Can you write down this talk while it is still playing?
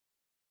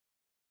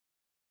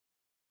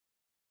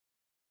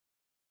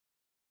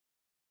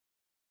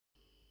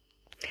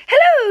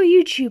Hello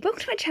YouTube, welcome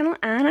to my channel,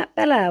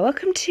 Annabella.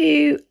 Welcome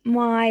to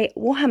my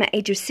Warhammer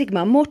Age of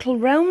Sigmar Mortal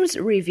Realms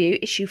review,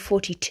 issue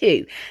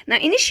 42. Now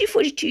in issue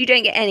 42 you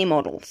don't get any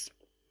models.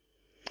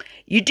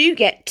 You do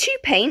get 2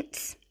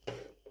 paints.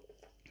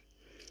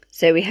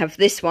 So we have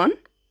this one,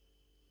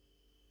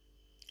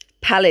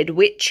 Pallid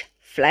Witch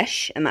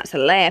Flesh, and that's a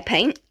layer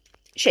paint.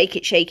 Shake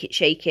it, shake it,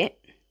 shake it.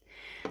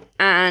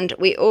 And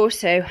we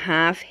also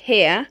have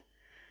here,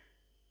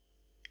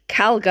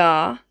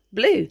 Calgar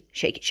Blue.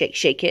 Shake it, shake it,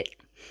 shake it.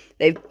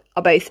 They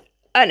are both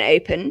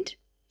unopened,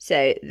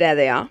 so there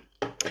they are.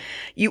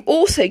 You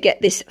also get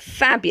this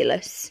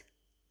fabulous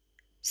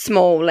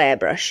small layer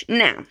brush.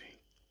 Now,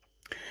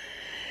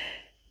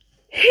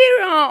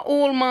 here are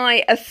all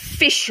my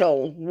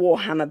official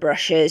Warhammer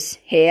brushes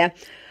here.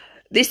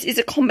 This is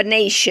a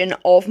combination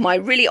of my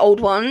really old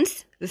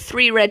ones, the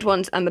 3 red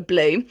ones and the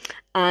blue,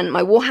 and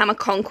my Warhammer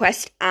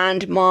Conquest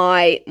and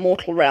my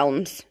Mortal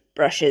Realms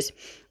brushes.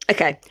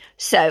 Okay,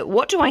 so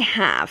what do I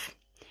have?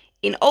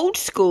 In old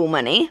school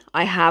money,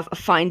 I have a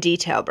fine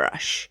detail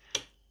brush.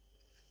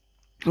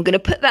 I'm going to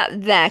put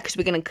that there because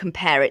we're going to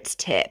compare its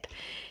tip.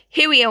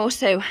 Here we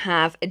also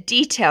have a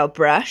detail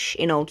brush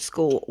in old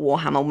school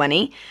Warhammer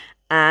money,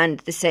 and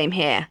the same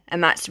here.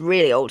 And that's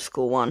really old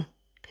school one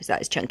because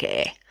that is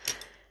chunky.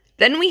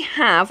 Then we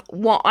have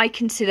what I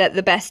consider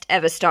the best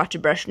ever starter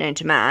brush known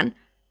to man.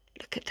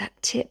 Look at that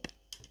tip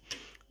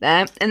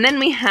there. And then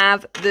we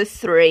have the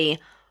 3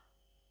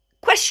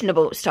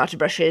 questionable starter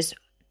brushes.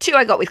 2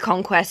 I got with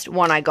Conquest,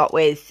 1 I got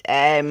with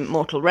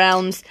Mortal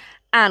Realms,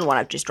 and 1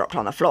 I've just dropped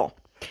on the floor.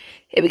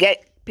 Here we go.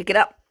 Pick it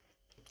up.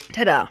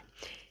 Ta-da.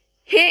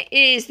 Here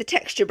is the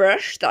texture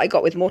brush that I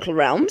got with Mortal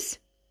Realms.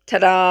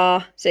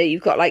 Ta-da. So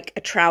you've got like a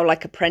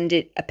trowel-like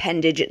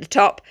appendage at the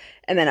top,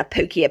 and then a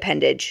pokey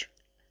appendage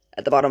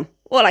at the bottom.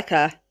 Or like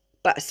a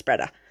butter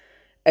spreader.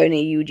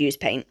 Only you would use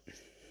paint.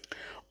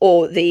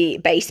 Or the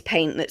base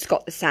paint that's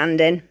got the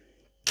sand in.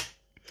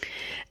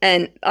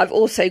 And I've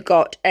also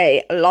got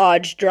a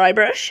large dry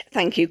brush,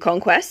 thank you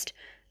Conquest,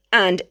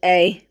 and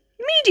a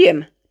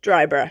medium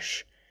dry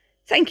brush,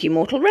 thank you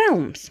Mortal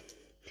Realms.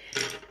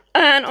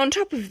 And on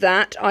top of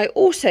that, I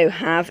also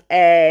have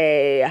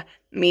a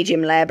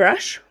medium layer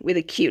brush with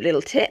a cute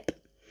little tip.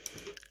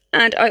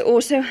 And I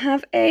also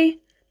have a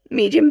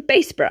medium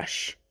base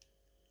brush.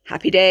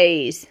 Happy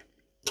days.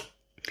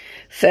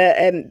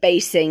 For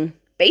basing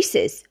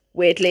bases,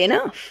 weirdly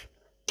enough.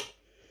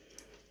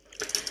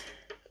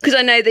 Because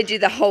I know they do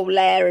the whole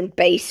layer and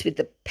base with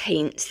the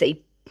paints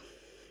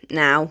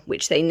now,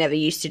 which they never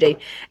used to do.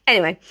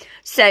 Anyway,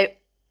 so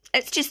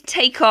let's just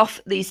take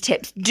off these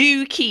tips.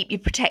 Do keep your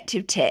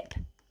protective tip.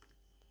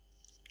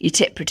 Your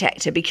tip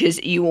protector,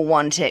 because you will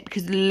want it.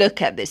 Because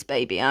look at this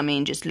baby. I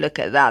mean, just look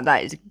at that.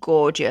 That is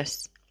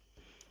gorgeous.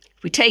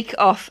 If we take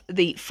off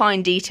the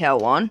fine detail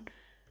one,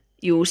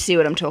 you will see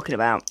what I'm talking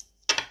about.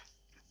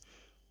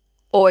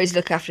 Always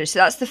look after it. So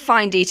that's the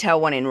fine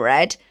detail one in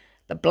red.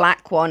 The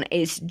black one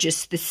is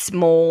just the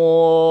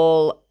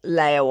small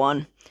layer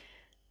one.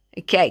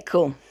 Okay,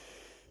 cool.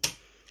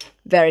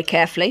 Very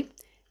carefully.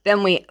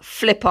 Then we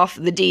flip off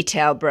the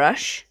detail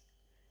brush.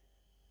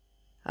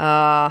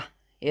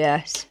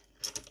 Yes.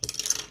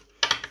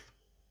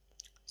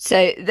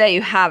 So there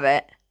you have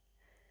it.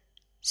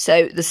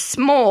 So the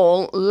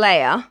small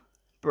layer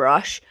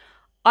brush,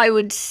 I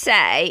would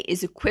say,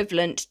 is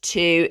equivalent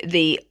to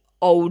the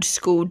old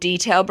school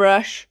detail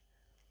brush.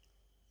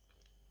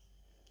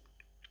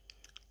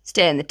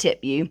 Stay in the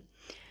tip, you,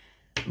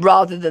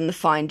 rather than the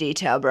fine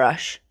detail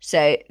brush.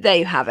 So there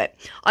you have it.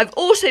 I've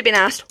also been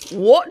asked,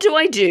 what do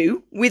I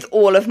do with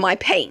all of my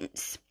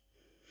paints?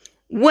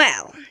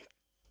 Well,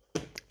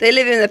 they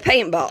live in the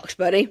paint box,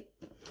 buddy.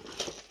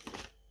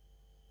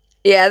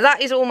 Yeah,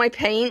 that is all my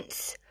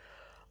paints.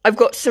 I've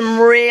got some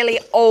really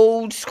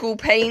old school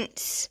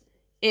paints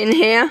in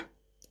here.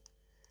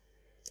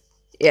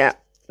 Yeah,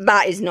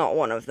 that is not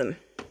one of them.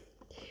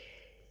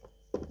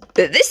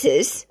 But this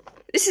is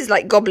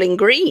like Goblin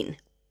Green.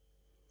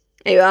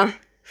 There you are,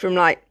 from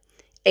like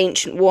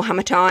ancient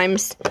Warhammer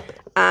times.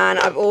 And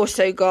I've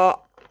also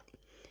got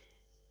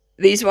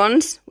these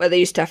ones where they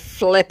used to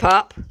flip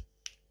up.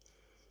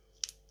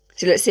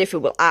 So let's see if it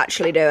will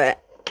actually do it.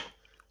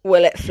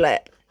 Will it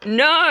flip?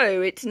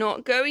 No, it's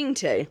not going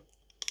to.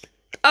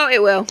 Oh,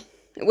 it will.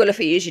 It will if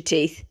you use your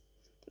teeth.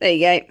 There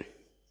you go.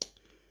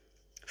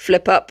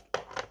 Flip up.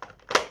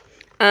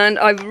 And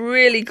I've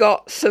really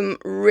got some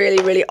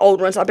really, really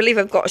old ones. I believe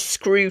I've got a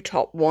screw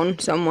top one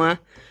somewhere.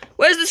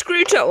 Where's the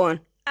screw top one?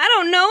 I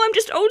don't know. I'm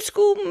just old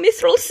school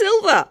mithril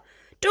silver.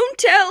 Don't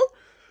tell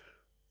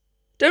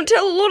the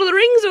Lord of the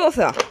Rings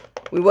author.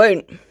 We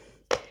won't.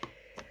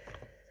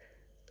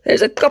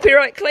 There's a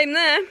copyright claim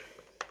there.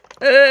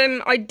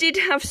 I did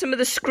have some of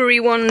the screwy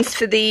ones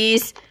for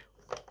these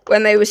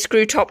when they were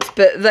screw tops,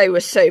 but they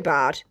were so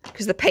bad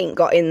because the paint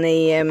got in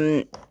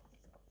the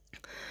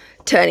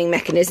turning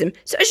mechanism.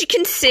 So as you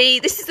can see,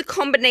 this is a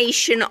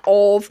combination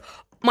of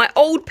my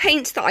old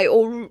paints that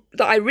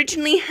I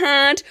originally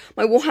had,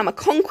 my Warhammer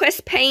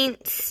Conquest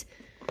paints,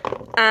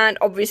 and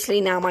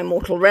obviously now my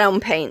Mortal Realm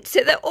paint.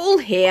 So they're all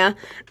here,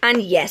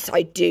 and yes,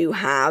 I do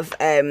have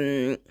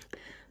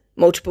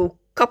multiple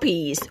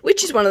copies,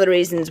 which is one of the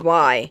reasons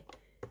why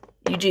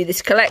you do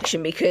this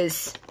collection,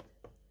 because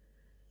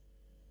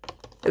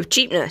of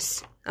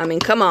cheapness. I mean,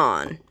 come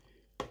on.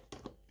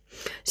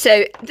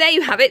 So there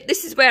you have it.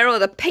 This is where all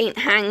the paint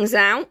hangs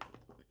out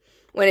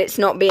when it's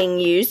not being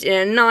used, in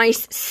a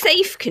nice,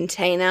 safe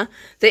container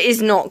that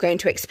is not going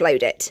to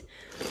explode it.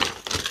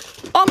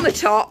 On the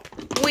top,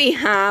 we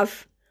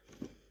have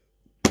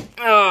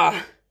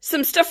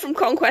some stuff from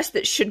Conquest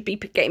that should be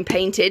getting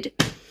painted.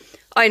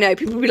 I know,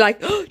 people will be like,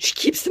 oh, she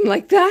keeps them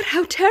like that?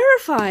 How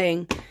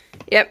terrifying.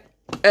 Yep.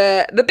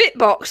 The bit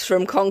box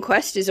from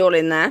Conquest is all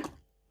in there.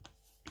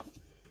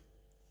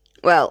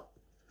 Well,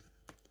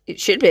 it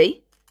should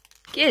be.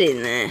 Get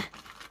in there.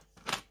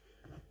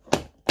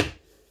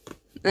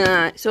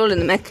 It's all in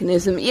the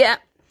mechanism. Yeah,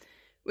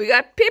 we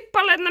got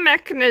people in the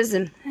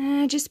mechanism.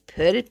 Just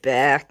put it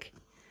back.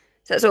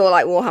 So that's all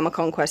like Warhammer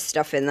Conquest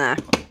stuff in there.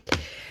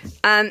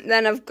 And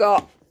then I've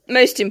got,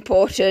 most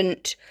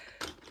important,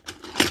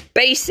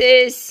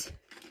 bases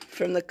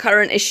from the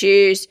current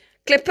issues,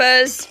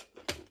 clippers,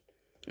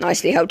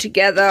 nicely held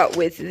together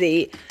with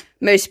the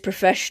most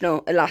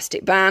professional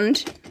elastic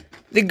band,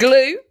 the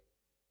glue,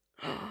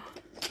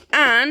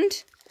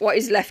 and what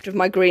is left of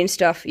my green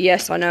stuff.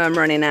 Yes, I know I'm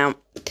running out.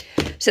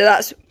 So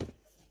that's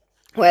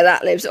where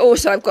that lives.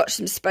 Also, I've got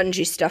some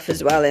spongy stuff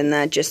as well in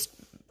there, just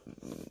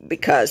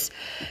because.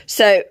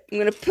 So I'm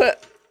going to put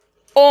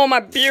all my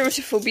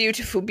beautiful,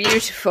 beautiful,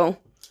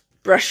 beautiful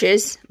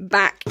brushes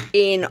back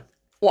in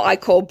what I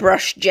call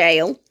brush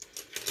jail.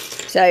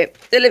 So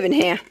they live in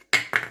here.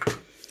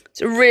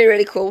 It's a really,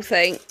 really cool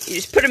thing. You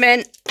just put them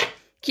in,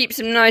 keeps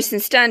them nice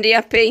and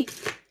standy-uppy.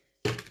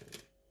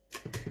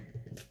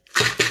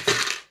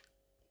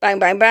 Bang,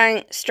 bang,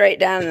 bang, straight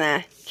down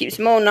there. Keeps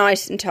them all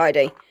nice and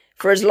tidy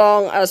for as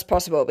long as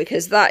possible,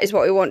 because that is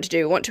what we want to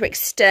do. We want to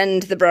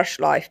extend the brush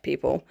life,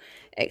 people.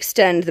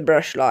 Extend the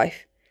brush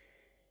life.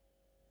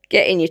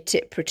 Get in your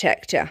tip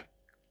protector.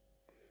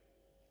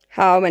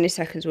 How many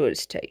seconds will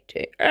it take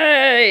to...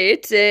 Hey,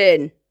 it's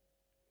in.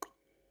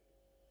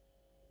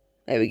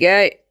 There we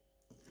go.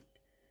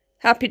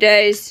 Happy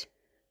days.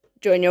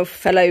 Join your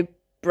fellow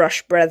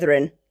brush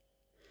brethren.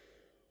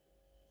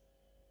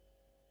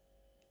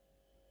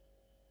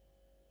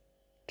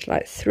 It's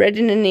like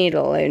threading a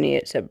needle, only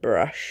it's a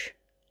brush.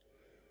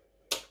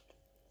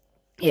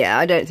 Yeah,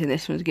 I don't think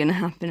this one's going to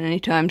happen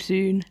anytime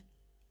soon.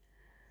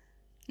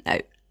 No.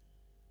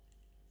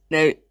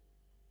 No.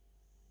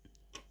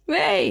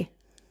 Hey!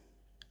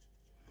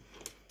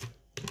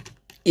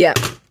 Yeah.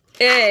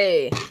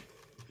 Hey!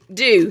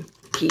 Do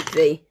keep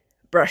the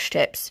brush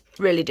tips.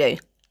 Really do.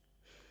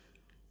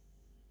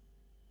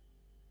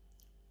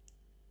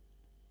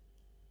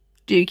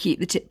 Do keep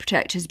the tip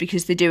protectors,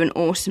 because they do an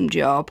awesome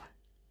job.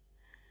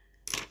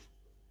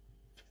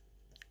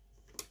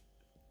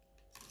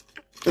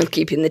 Of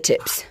keeping the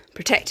tips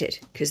protected,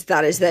 because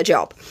that is their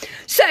job.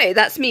 So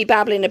that's me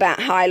babbling about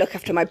how I look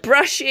after my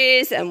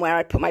brushes and where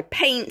I put my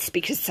paints,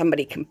 because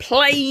somebody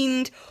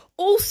complained.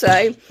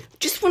 Also,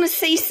 just want to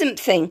say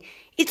something.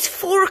 It's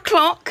 4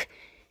 o'clock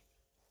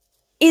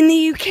in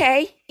the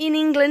UK, in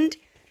England,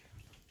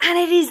 and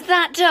it is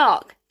that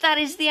dark. That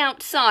is the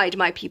outside,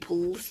 my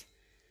peoples.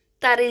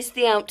 That is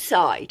the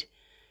outside.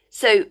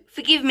 So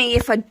forgive me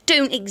if I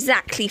don't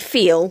exactly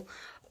feel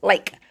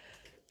like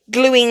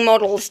gluing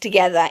models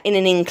together in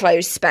an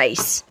enclosed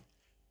space,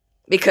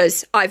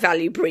 because I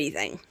value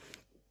breathing.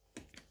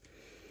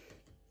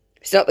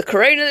 It's not the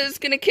corona that's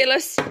going to kill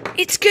us.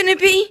 It's going to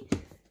be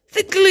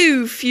the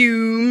glue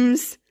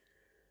fumes.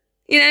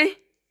 You know,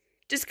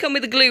 just come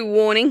with a glue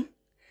warning.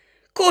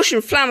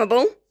 Caution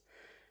flammable.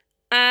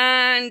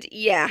 And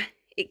yeah,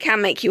 it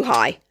can make you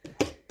high.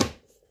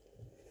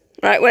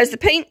 Right, where's the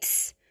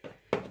paints?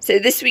 So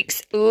this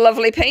week's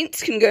lovely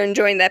paints can go and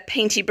join their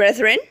painty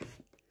brethren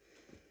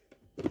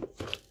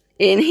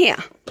in here.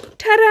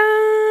 Ta-da!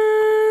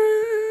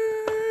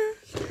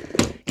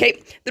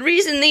 Okay, the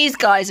reason these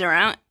guys are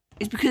out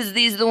is because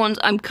these are the ones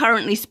I'm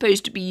currently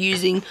supposed to be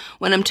using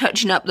when I'm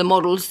touching up the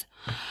models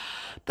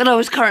that I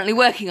was currently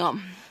working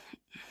on.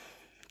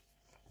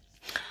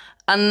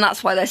 And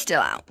that's why they're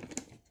still out.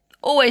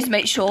 Always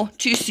make sure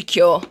to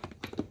secure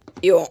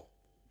your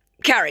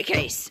carry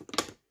case.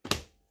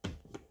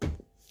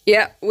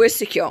 Yeah, we're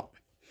secure.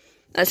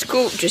 That's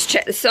cool. Just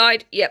check the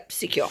side. Yep,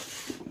 secure.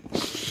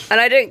 And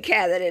I don't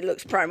care that it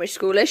looks primary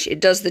schoolish. It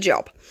does the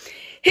job.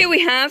 Here we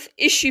have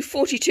issue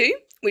 42,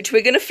 which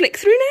we're going to flick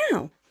through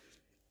now.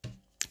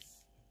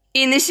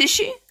 In this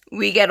issue,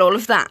 we get all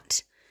of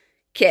that.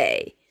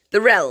 Okay,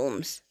 the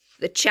realms,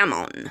 the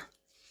Chamon.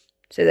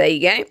 So there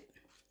you go.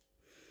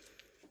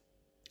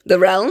 The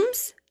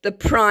realms, the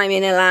prime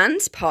inner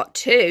lands, part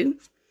 2.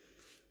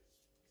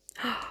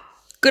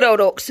 Good old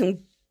orcs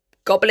and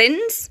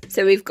goblins.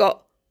 So we've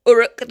got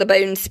Uruk, the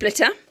bone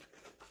splitter.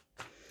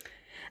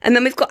 And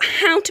then we've got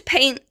how to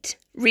paint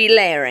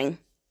relayering.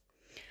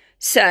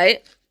 So,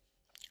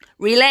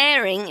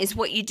 relayering is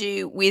what you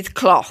do with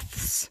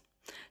cloths.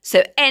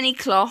 So any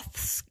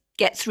cloths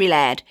gets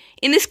relayered.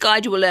 In this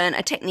guide, you will learn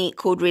a technique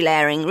called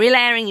relayering.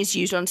 Relayering is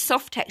used on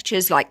soft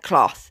textures like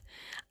cloth,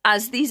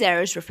 as these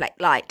areas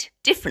reflect light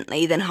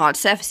differently than hard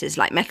surfaces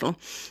like metal.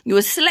 You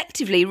will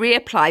selectively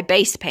reapply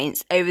base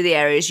paints over the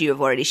areas you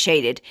have already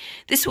shaded.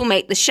 This will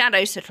make the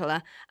shadow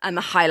subtler and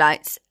the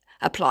highlights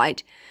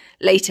applied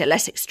later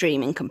less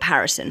extreme in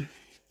comparison.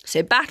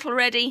 So battle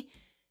ready,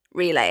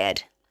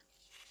 relayered.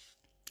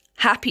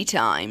 Happy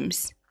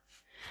times.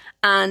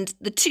 And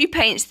the 2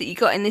 paints that you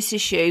got in this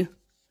issue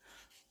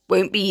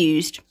won't be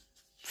used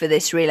for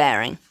this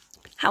relayering.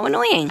 How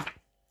annoying.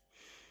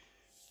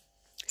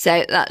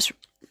 So that's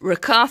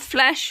Rakarth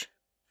Flesh.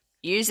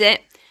 Use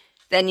it.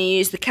 Then you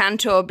use the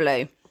Cantor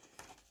Blue.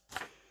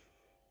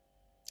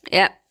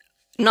 Yep.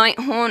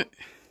 Nighthaunt.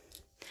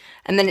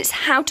 And then it's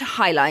how to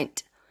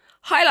highlight.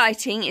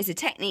 Highlighting is a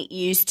technique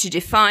used to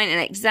define and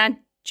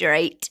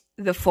exaggerate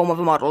the form of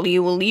a model.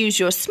 You will use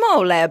your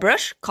small layer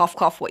brush, cough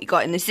cough what you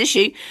got in this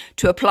issue,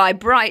 to apply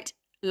bright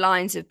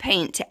lines of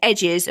paint to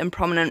edges and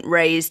prominent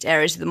raised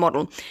areas of the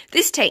model.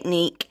 This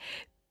technique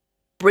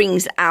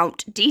brings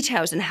out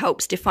details and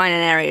helps define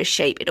an area's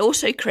shape. It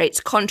also creates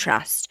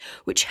contrast,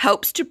 which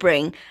helps to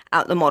bring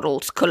out the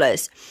model's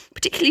colours,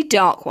 particularly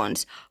dark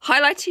ones.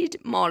 Highlighting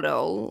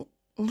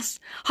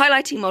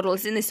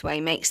models in this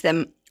way makes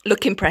them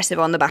look impressive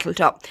on the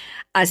battletop,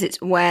 as it's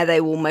where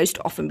they will most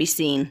often be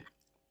seen.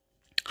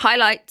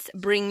 Highlights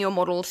bring your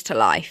models to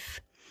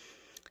life.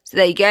 So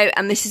there you go,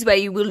 and this is where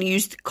you will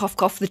use, cough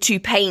cough, the 2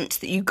 paints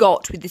that you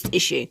got with this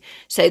issue.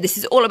 So this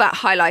is all about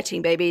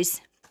highlighting, babies.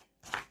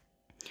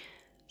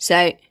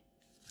 So,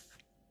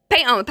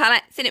 paint on the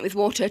palette, thin it with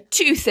water,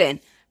 too thin.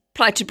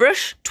 Apply to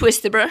brush,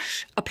 twist the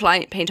brush,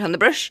 apply paint on the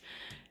brush.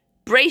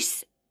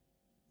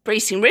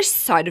 Bracing wrist,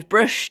 side of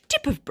brush,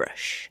 tip of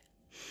brush.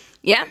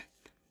 Yeah?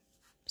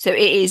 So it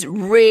is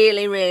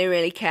really, really,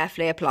 really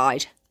carefully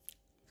applied.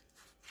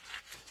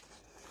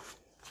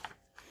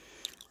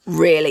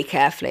 Really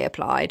carefully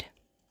applied.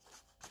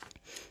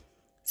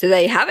 So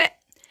there you have it.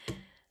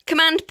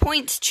 Command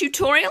points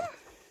tutorial.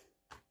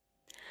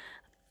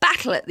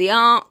 Battle at the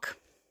Arc.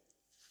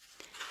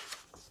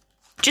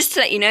 Just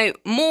to let you know,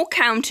 more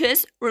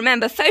counters.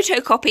 Remember,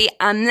 photocopy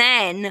and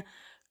then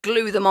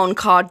glue them on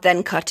card,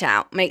 then cut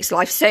out. Makes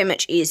life so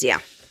much easier.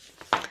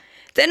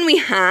 Then we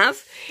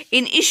have,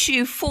 in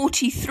issue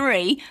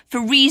 43, for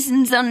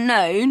reasons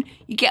unknown,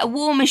 you get a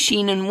war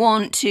machine and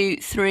 1, 2,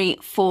 3,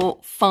 4,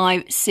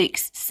 5,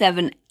 6,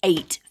 7,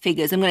 8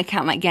 figures. I'm going to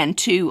count that again.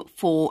 2,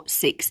 4,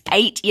 6,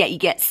 8. Yeah, you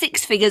get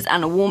 6 figures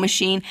and a war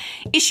machine.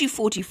 Issue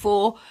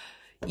 44,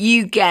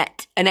 you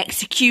get an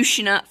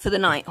executioner for the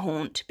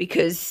Nighthaunt,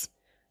 because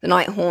the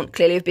Nighthaunt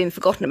clearly have been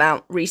forgotten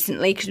about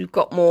recently, because we've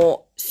got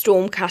more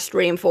Stormcast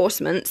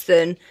reinforcements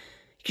than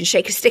you can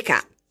shake a stick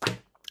at.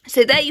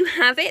 So there you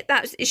have it.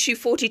 That's issue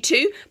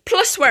 42,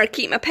 plus where I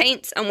keep my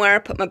paints and where I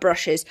put my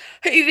brushes.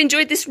 Hope you've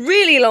enjoyed this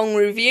really long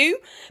review.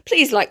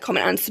 Please like,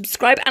 comment and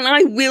subscribe, and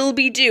I will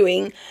be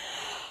doing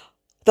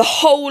the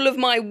whole of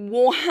my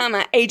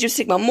Warhammer Age of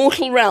Sigmar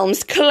Mortal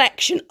Realms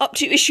collection up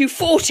to issue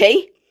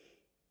 40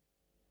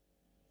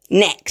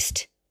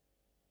 next.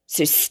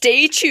 So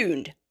stay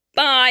tuned.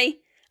 Bye.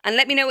 And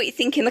let me know what you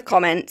think in the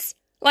comments.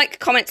 Like,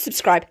 comment,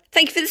 subscribe.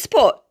 Thank you for the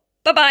support.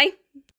 Bye-bye.